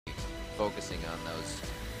focusing on those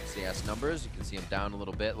CS numbers. You can see him down a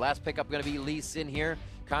little bit. Last pickup going to be Lee Sin here.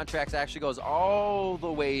 Contracts actually goes all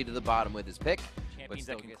the way to the bottom with his pick. Champions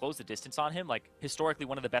that can close the distance on him, like historically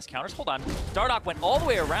one of the best counters. Hold on, Dardoch went all the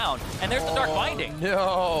way around, and there's the Dark Binding.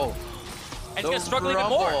 No. And he's gonna struggle even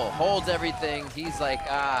more. Holds everything. He's like,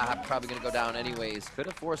 I'm probably gonna go down anyways. Could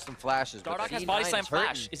have forced some flashes. Dardoch has body slam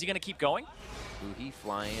flash. Is he gonna keep going? He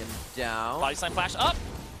flying down. Body slam flash up.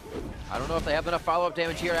 I don't know if they have enough follow-up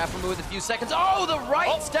damage here. Aftermove with a few seconds. Oh, the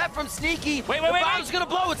right step from Sneaky. Wait. The bomb's gonna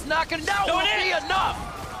blow. It's not gonna. That won't be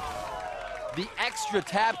enough. The extra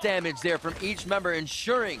tap damage there from each member,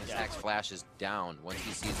 ensuring Zach's flash is down once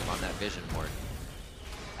he sees him on that vision board.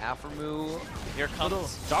 Aftermove. Here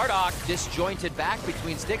comes Dardoch. Disjointed back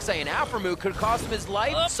between Stixay and Aftermove could cost him his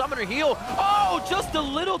life. Summoner heal. Oh, just a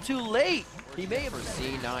little too late. He may have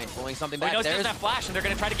C9 pulling something back. He knows there's that flash, and they're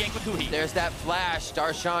going to try to gank with Huhi. There's that flash.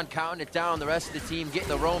 Darshan counting it down. The rest of the team getting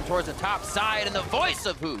the roam towards the top side, and the voice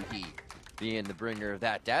of Huhi being the bringer of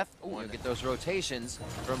that death. You'll get those rotations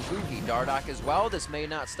from Huhi. Dardoch as well. This may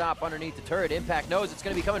not stop underneath the turret. Impact knows it's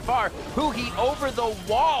going to be coming far. Huhi over the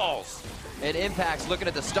walls. And Impact's looking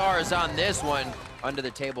at the stars on this one. Under the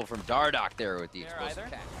table from Dardoch there with the explosive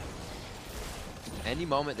attack. Any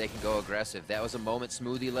moment they can go aggressive. That was a moment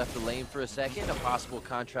Smoothie left the lane for a second. A possible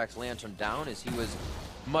Contracts lantern down as he was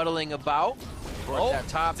muddling about towards that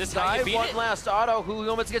top side. One last auto. Who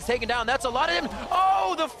almost gets taken down. That's a lot of him.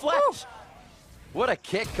 Oh, the flash. What a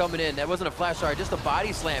kick coming in. That wasn't a flash, sorry, just a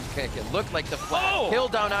body slam kick. It looked like the flash. Kill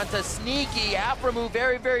down onto Sneaky. Aftermove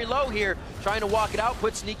very, very low here. Trying to walk it out,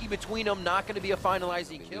 put Sneaky between them. Not going to be a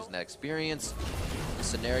finalizing kill. Losing that experience. The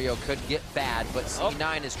scenario could get bad, but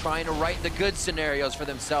C9 is trying to write the good scenarios for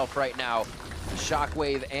themselves right now.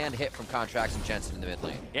 Shockwave and hit from Contracts and Jensen in the mid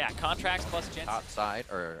lane. Yeah, Contracts plus Jensen. Top side,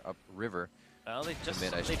 or up river. Well, they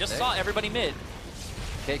just saw everybody mid.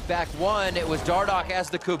 Kick back one, it was Dardoch as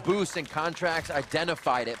the caboose, and Contracts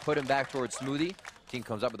identified it, put him back towards Smoothie. Team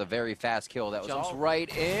comes up with a very fast kill. That was jumps right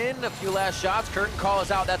in. A few last shots. Curtain call is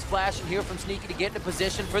out. That's flashing here from Sneaky to get into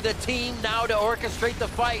position for the team now to orchestrate the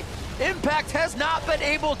fight. Impact has not been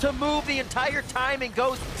able to move the entire time and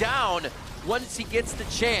goes down once he gets the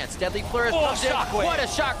chance. Deadly Flourish comes in. What a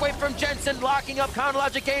shockwave from Jensen, locking up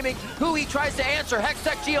Counterlogic Gaming, who he tries to answer.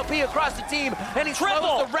 Hextech GLP across the team, and he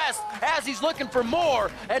slows the rest as he's looking for more.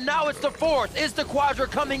 And now it's the fourth. Is the Quadra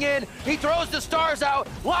coming in? He throws the stars out,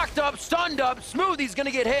 locked up, stunned up. Smoothie's gonna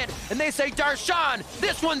get hit, and they say, Darshan,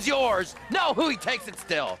 this one's yours. No, Huhi takes it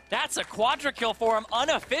still. That's a Quadra kill for him,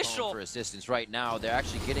 unofficial. For assistance right now, they're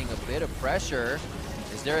actually getting a bit of pressure.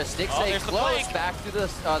 Is there a Stixay close back to the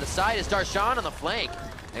side? Is Darshan on the flank?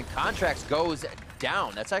 And Contracts goes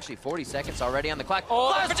down. That's actually 40 seconds already on the clock.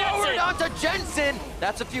 Flash forward onto Jensen.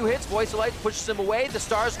 That's a few hits. Voice of Light pushes him away. The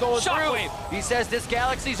stars going through. He says this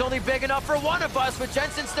galaxy's only big enough for one of us, but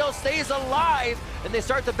Jensen still stays alive. And they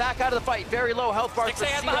start to back out of the fight. Very low health bar for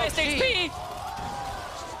CLG. At the highest HP.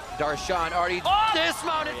 Darshan already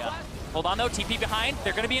dismounted. Yeah. Hold on though, TP behind.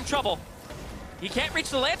 They're gonna be in trouble. He can't reach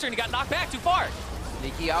the lantern. He got knocked back too far.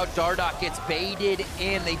 Sneaky out, Dardoch gets baited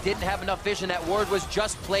in. They didn't have enough vision. That ward was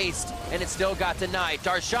just placed, and it still got denied.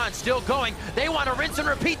 Darshan still going. They want to rinse and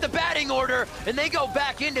repeat the batting order, and they go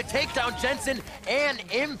back in to take down Jensen and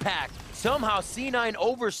Impact. Somehow C9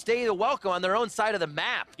 overstay the welcome on their own side of the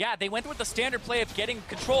map. Yeah, they went with the standard play of getting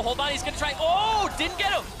control. Hold on, he's gonna try. Oh, didn't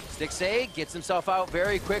get him. Stixay gets himself out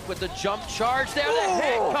very quick with the jump charge there. The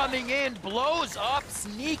hit coming in, blows up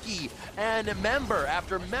Sneaky, and member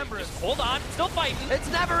after member. Hold on, still fighting.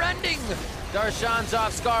 It's never ending. Darshan's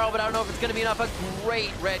off Scarl, but I don't know if it's gonna be enough. A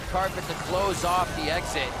great red carpet to close off the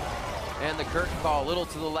exit. And the curtain call a little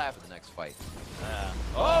to the left for the next fight.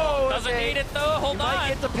 Doesn't need it though, hold on. Might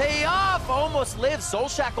get the payoff, almost lives. Soul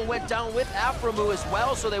Shackle went down with Aframu as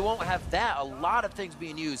well, so they won't have that. A lot of things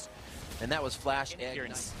being used. And that was Flash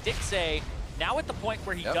and Stixay, now at the point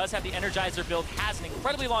where he does have the Energizer build, has an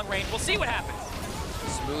incredibly long range. We'll see what happens.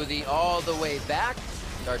 Smoothie all the way back.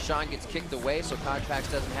 Darshan gets kicked away, so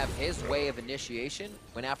Contracts doesn't have his way of initiation.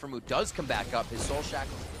 When Aframu does come back up, his Soul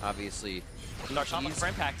Shackle, obviously, Darshan looking for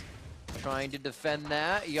Impact. Trying to defend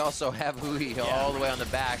that. You also have Huhi all the way on the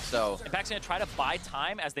back, so. Impact's gonna try to buy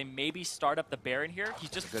time as they maybe start up the Baron here.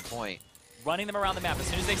 He's just good point. Running them around the map. As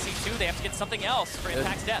soon as they see two, they have to get something else for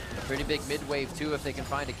Impact's death. A pretty big mid wave too if they can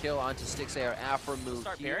find a kill onto Stixay or Aframu.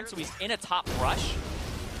 Start Baron, so he's in a top rush,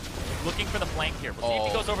 looking for the flank here. We'll see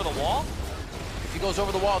if he goes over the wall. If he goes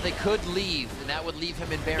over the wall, they could leave, and that would leave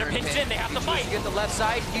him in Baron. They're pinched in, they have to fight. Get the left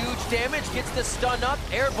side, huge damage, gets the stun up,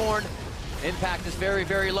 airborne. Impact is very,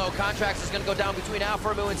 very low. Contracts is going to go down between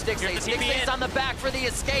Alpharmu and Stixay. Stixay's on the back for the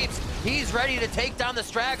escapes. He's ready to take down the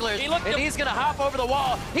stragglers, and he's going to hop over the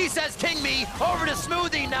wall. He says, "King me," over to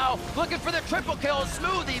Smoothie now, looking for the triple kill.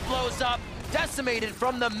 Smoothie blows up, decimated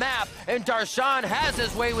from the map, and Darshan has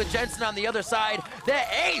his way with Jensen on the other side. The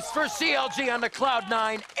ace for CLG on the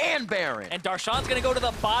Cloud9 and Baron. And Darshan's gonna go to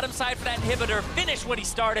the bottom side for that inhibitor, finish what he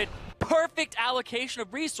started. Perfect allocation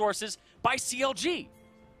of resources by CLG.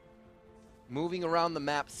 Moving around the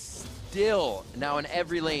map still now in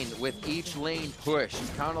every lane with each lane push.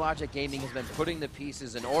 CounterLogic Gaming has been putting the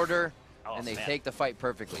pieces in order, and they take the fight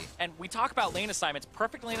perfectly. And we talk about lane assignments,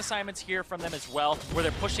 perfect lane assignments here from them as well, where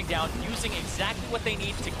they're pushing down, using exactly what they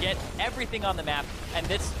need to get everything on the map. And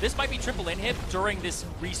this might be triple inhib during this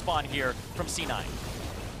respawn here from C9.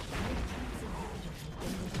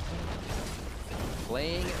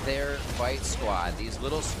 Playing their fight squad, these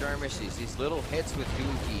little skirmishes, these little hits with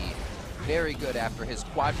Dookie, very good after his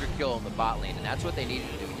quadra kill in the bot lane, and that's what they needed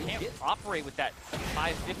to do. You can't operate with that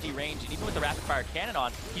 550 range, and even with the rapid fire cannon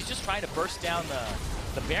on, he's just trying to burst down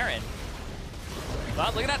the Baron.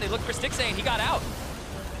 But look at that, they looked for Stixay and he got out.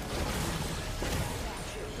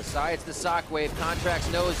 Besides the sock wave, Contracts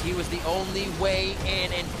knows he was the only way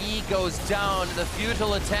in, and he goes down. The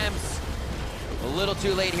futile attempts. A little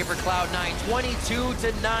too late here for Cloud9.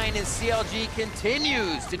 22-9 as CLG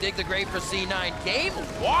continues to dig the grave for C9. Game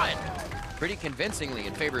 1. Pretty convincingly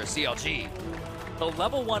in favor of CLG. The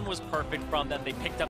level 1 was perfect from them. They picked up